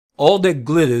all that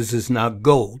glitters is not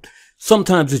gold.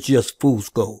 Sometimes it's just fool's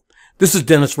gold. This is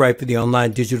Dennis Wright for the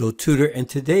Online Digital Tutor, and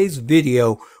today's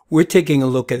video we're taking a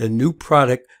look at a new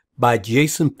product by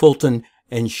Jason Fulton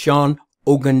and Sean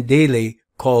Ogundele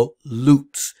called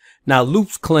Loopz. Now,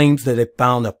 Loopz claims that it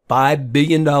found a $5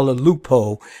 billion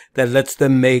loophole that lets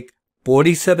them make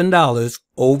 $47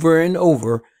 over and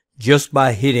over just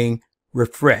by hitting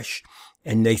refresh.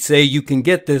 And they say you can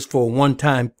get this for a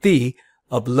one-time fee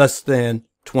of less than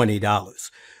 $20.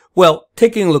 Well,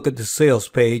 taking a look at the sales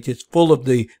page, it's full of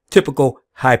the typical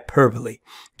hyperbole.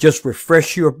 Just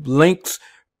refresh your links,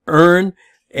 earn,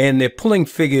 and they're pulling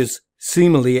figures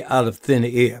seemingly out of thin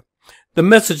air. The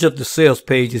message of the sales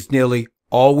page is nearly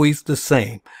always the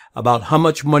same about how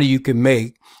much money you can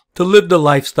make to live the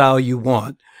lifestyle you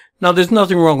want. Now, there's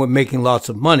nothing wrong with making lots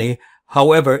of money.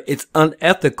 However, it's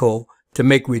unethical to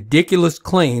make ridiculous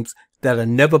claims that are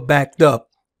never backed up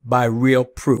by real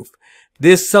proof.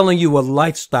 They're selling you a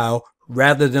lifestyle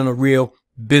rather than a real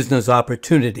business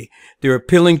opportunity. They're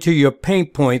appealing to your pain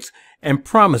points and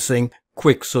promising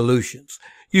quick solutions.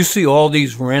 You see all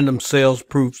these random sales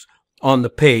proofs on the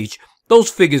page.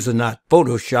 Those figures are not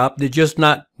photoshopped. They're just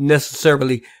not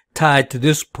necessarily tied to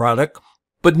this product,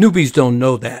 but newbies don't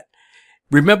know that.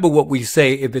 Remember what we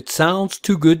say, if it sounds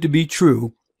too good to be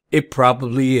true, it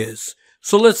probably is.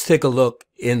 So let's take a look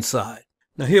inside.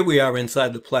 Now here we are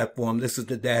inside the platform. This is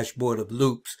the dashboard of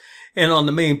Loopz. And on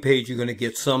the main page, you're going to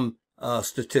get some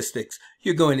statistics.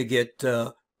 You're going to get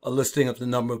a listing of the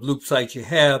number of Loop sites you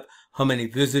have, how many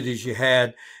visitors you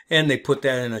had, and they put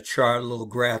that in a chart, a little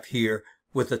graph here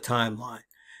with a timeline.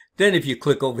 Then if you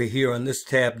click over here on this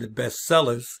tab, the best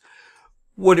sellers,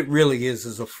 what it really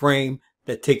is a frame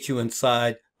that takes you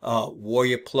inside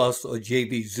Warrior Plus or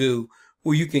JV Zoo,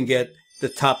 where you can get the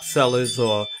top sellers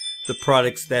or the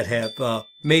products that have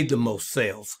made the most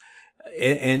sales.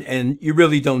 And you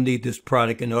really don't need this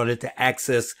product in order to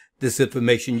access this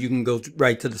information. You can go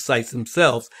right to the sites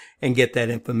themselves and get that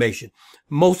information.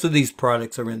 Most of these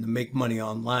products are in the make money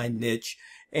online niche,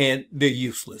 and they're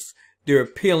useless. They're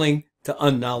appealing to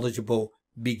unknowledgeable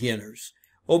beginners.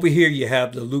 Over here you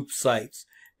have the Loop sites,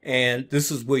 and this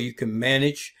is where you can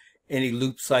manage any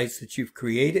Loop sites that you've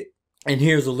created. And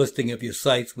here's a listing of your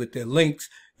sites with their links.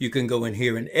 You can go in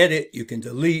here and edit, you can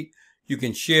delete, you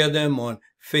can share them on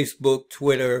Facebook,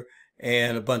 Twitter,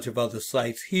 and a bunch of other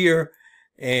sites here.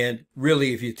 And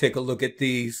really, if you take a look at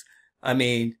these, I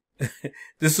mean,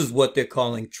 this is what they're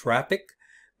calling traffic.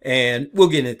 And we'll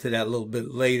get into that a little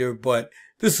bit later, but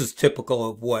this is typical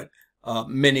of what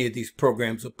many of these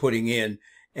programs are putting in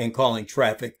and calling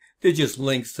traffic. They're just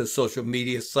links to social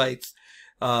media sites.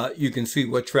 You can see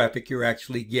what traffic you're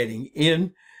actually getting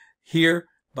in here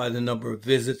by the number of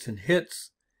visits and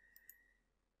hits.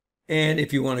 And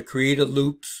if you want to create a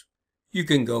Loopz, you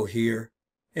can go here.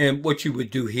 And what you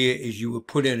would do here is you would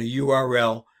put in a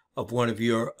URL of one of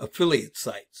your affiliate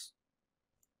sites.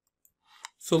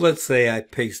 So let's say I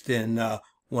paste in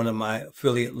one of my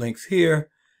affiliate links here.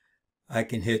 I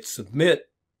can hit submit,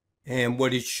 and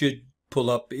what it should pull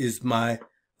up is my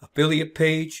affiliate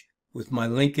page with my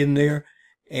link in there.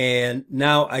 And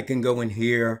now I can go in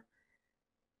here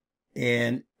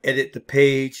and edit the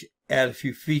page, add a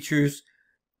few features.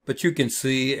 But you can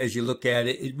see as you look at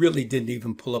it, it really didn't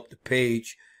even pull up the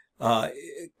page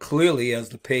clearly as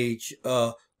the page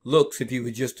looks. If you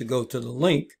were just to go to the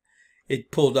link,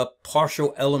 it pulled up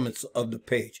partial elements of the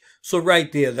page. So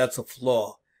right there, that's a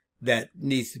flaw that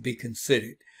needs to be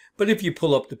considered. But if you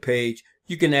pull up the page,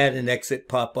 you can add an exit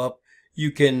pop-up.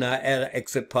 You can add an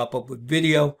exit pop-up with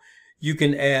video. You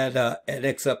can add an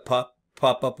exit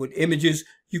pop-up with images.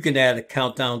 You can add a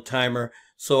countdown timer.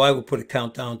 So I will put a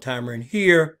countdown timer in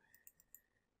here.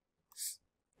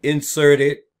 Insert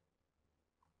it.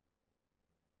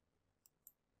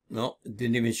 No, it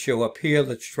didn't even show up here.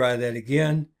 Let's try that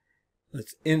again.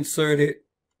 Let's insert it.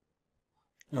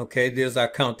 Okay, there's our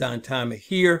countdown timer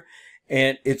here.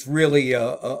 And it's really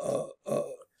a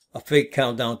fake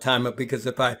countdown timer, because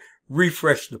if I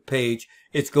refresh the page,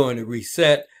 it's going to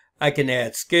reset. I can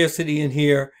add scarcity in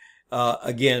here.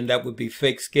 Again, that would be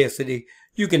fake scarcity.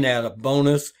 You can add a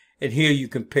bonus, and here you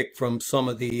can pick from some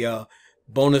of the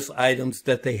bonus items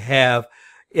that they have.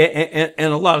 And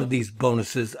a lot of these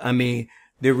bonuses, I mean,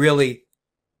 they're really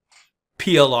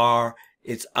PLR.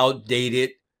 It's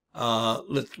outdated.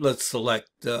 Let's select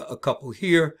a couple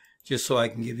here just so I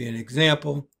can give you an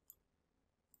example.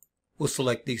 We'll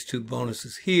select these two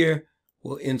bonuses here.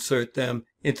 We'll insert them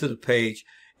into the page.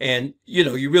 And, you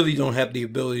know, you really don't have the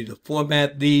ability to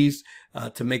format these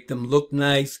to make them look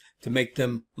nice, to make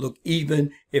them look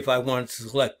even. If I wanted to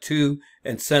select two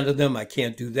and center them, I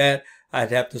can't do that.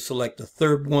 I'd have to select a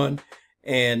third one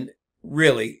And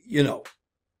really,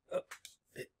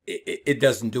 it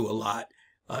doesn't do a lot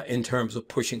in terms of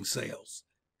pushing sales.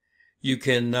 You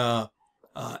can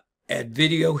add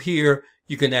video here.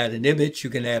 You can add an image. You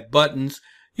can add buttons.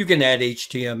 You can add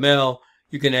HTML.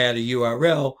 You can add a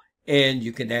URL, and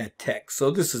you can add text.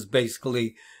 So this is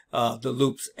basically the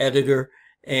Loopz editor.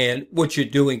 And what you're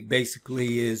doing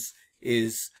basically is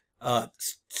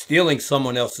stealing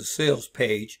someone else's sales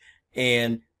page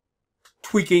and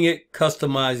tweaking it,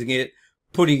 customizing it,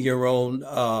 putting your own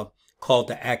call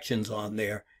to actions on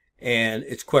there. And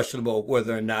it's questionable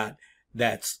whether or not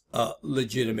that's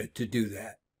legitimate to do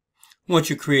that. Once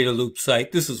you create a Loopz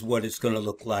site, this is what it's going to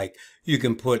look like. You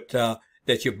can put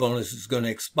that your bonus is going to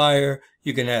expire.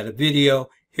 You can add a video.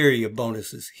 Here are your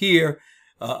bonuses here.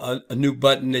 A new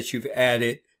button that you've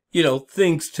added.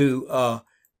 Things to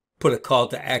put a call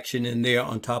to action in there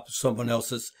on top of someone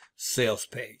else's sales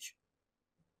page.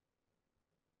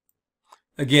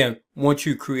 Again, once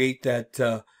you create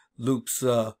that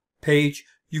Loopz page,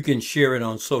 you can share it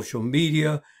on social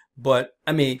media. But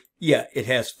I mean, yeah, it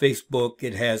has Facebook,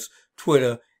 it has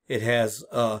Twitter, it has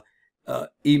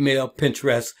email,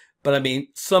 Pinterest. But I mean,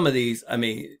 some of these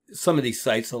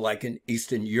sites are like in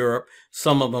Eastern Europe.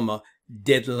 Some of them are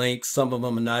dead links. Some of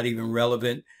them are not even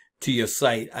relevant to your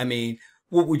site. I mean,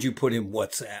 what would you put in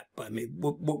WhatsApp? I mean,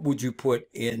 what would you put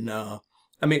in? I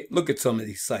mean, look at some of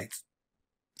these sites.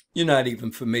 You're not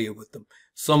even familiar with them.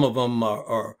 Some of them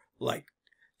are like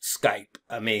SKYPE.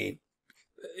 I mean,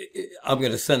 I'm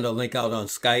going to send a link out on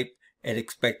SKYPE and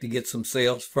expect to get some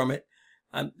sales from it.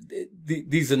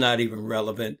 These are not even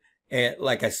relevant. And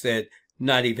like I said,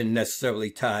 not even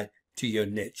necessarily tied to your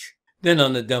niche. Then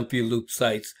on the Dump Your Loop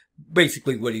sites,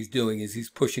 basically what he's doing is he's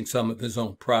pushing some of his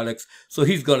own products. So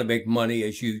he's going to make money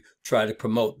as you try to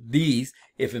promote these,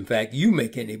 if in fact you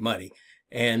make any money.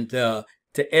 And to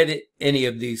edit any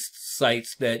of these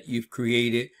sites that you've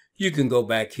created, you can go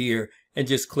back here and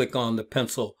just click on the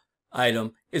pencil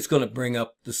item. It's going to bring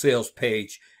up the sales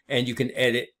page, and you can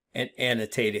edit and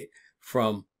annotate it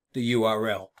from the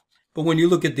URL. But when you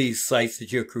look at these sites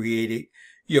that you're creating,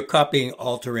 you're copying,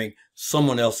 altering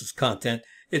someone else's content.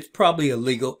 It's probably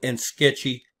illegal and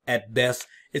sketchy at best.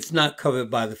 It's not covered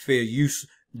by the fair use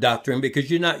doctrine because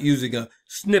you're not using a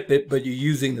snippet, but you're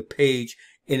using the page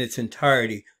in its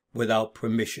entirety without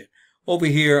permission. Over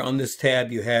here on this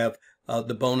tab, you have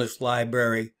the bonus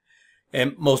library,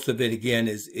 and most of it again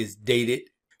is dated.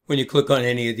 When you click on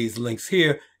any of these links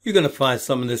here, you're going to find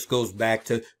some of this goes back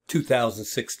to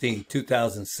 2016,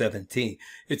 2017.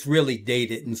 It's really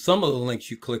dated. And some of the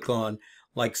links you click on,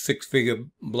 like Six Figure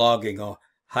Blogging or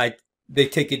High, they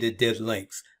take you to dead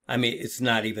links. I mean, it's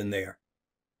not even there.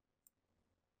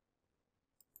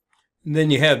 And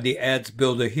then you have the ads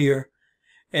builder here.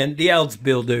 And the ads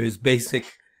builder is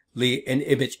basically an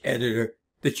image editor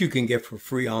that you can get for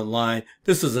free online.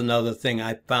 This is another thing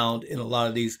I found in a lot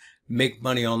of these make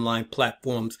money online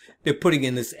platforms. They're putting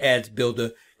in this ads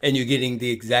builder and you're getting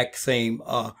the exact same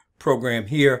program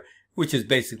here, which is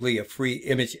basically a free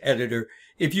image editor.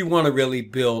 If you want to really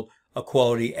build a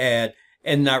quality ad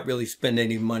and not really spend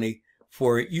any money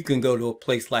for it, you can go to a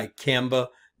place like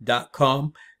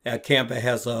Canva.com. Canva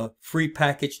has a free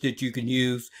package that you can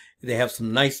use. They have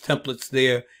some nice templates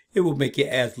there. It will make your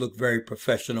ads look very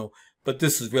professional, but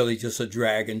this is really just a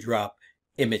drag and drop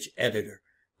image editor.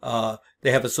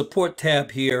 They have a support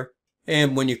tab here,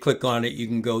 and when you click on it, you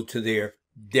can go to their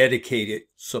dedicated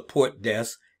support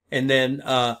desk. And then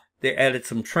they added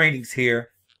some trainings here.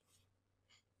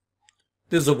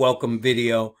 There's a welcome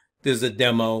video. There's a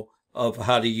demo of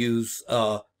how to use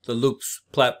the Loopz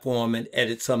platform and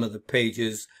edit some of the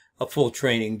pages, a full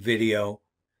training video.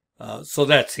 So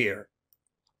that's here.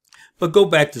 But go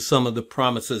back to some of the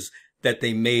promises that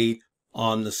they made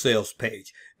on the sales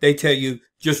page. They tell you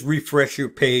just refresh your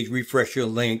page, refresh your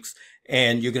links,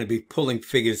 and you're going to be pulling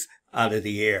figures out of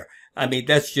the air. I mean,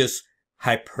 that's just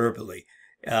hyperbole.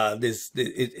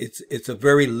 It's a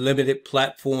very limited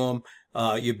platform.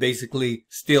 You're basically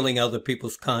stealing other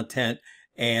people's content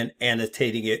and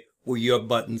annotating it with your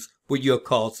buttons, with your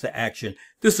calls to action.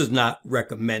 This is not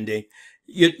recommending.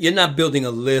 You're not building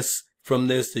a list from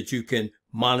this that you can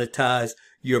monetize.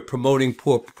 You're promoting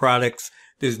poor products.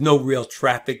 There's no real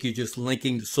traffic. You're just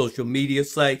linking to social media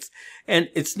sites. And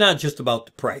it's not just about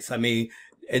the price. I mean,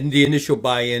 and the initial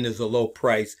buy-in is a low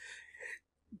price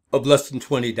of less than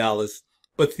 $20.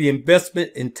 But the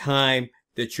investment in time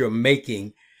that you're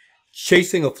making,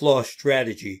 chasing a flawed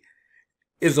strategy,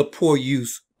 is a poor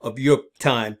use of your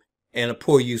time and a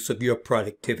poor use of your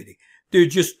productivity. There are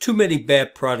just too many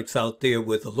bad products out there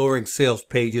with alluring sales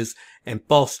pages and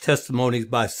false testimonies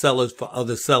by sellers for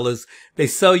other sellers. They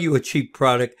sell you a cheap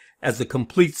product as a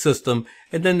complete system,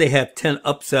 and then they have 10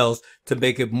 upsells to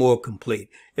make it more complete.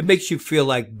 It makes you feel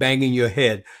like banging your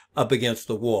head up against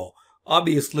the wall.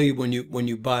 Obviously, when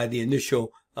you buy the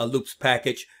initial Loopz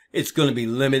package, it's going to be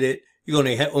limited. You're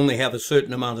going to only have a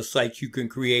certain amount of sites you can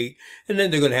create, and then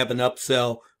they're going to have an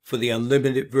upsell for the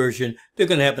unlimited version. They're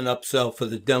going to have an upsell for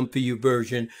the done for you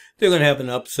version. They're going to have an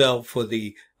upsell for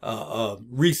the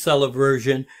reseller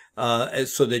version,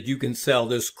 so that you can sell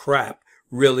this crap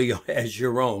really as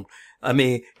your own. I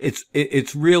mean,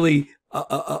 it's really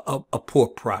a poor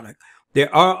product.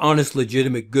 There are honest,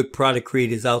 legitimate, good product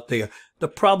creators out there. The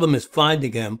problem is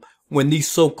finding them when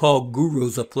these so-called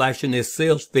gurus are flashing their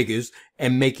sales figures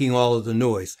and making all of the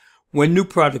noise. When new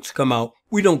products come out,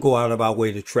 we don't go out of our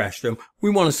way to trash them. We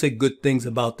want to say good things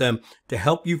about them to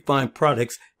help you find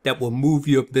products that will move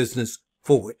your business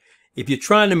forward. If you're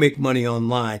trying to make money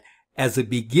online as a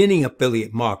beginning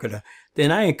affiliate marketer,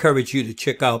 then I encourage you to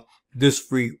check out this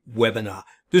free webinar.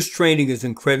 This training is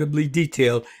incredibly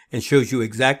detailed and shows you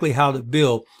exactly how to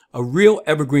build a real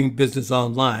evergreen business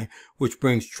online, which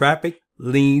brings traffic,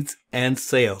 leads, and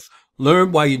sales.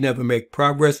 Learn why you never make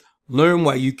progress. Learn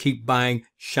why you keep buying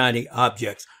shiny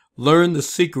objects. Learn the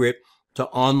secret to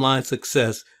online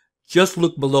success. Just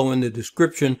look below in the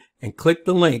description and click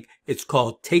the link. It's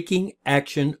called Taking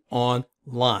Action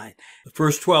Online. The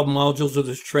first 12 modules of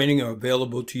this training are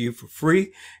available to you for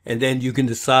free, and then you can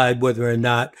decide whether or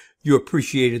not you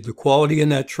appreciated the quality in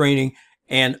that training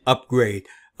and upgrade.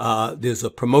 There's a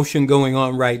promotion going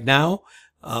on right now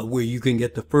where you can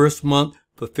get the first month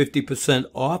for 50%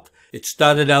 off. It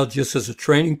started out just as a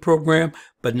training program,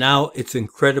 but now it's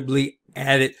incredibly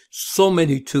added so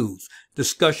many tools,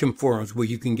 discussion forums where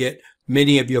you can get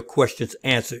many of your questions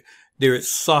answered. There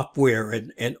is software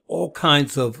and all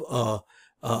kinds of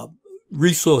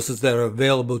resources that are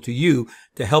available to you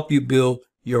to help you build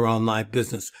your online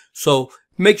business. So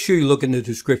make sure you look in the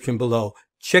description below.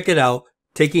 Check it out,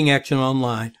 Taking Action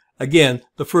Online. Again,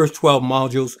 the first 12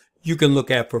 modules you can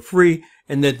look at for free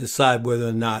and then decide whether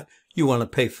or not you want to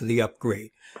pay for the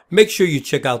upgrade. Make sure you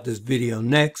check out this video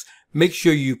next. Make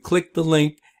sure you click the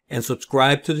link and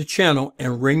subscribe to the channel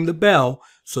and ring the bell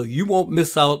so you won't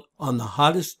miss out on the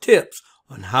hottest tips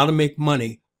on how to make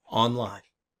money online.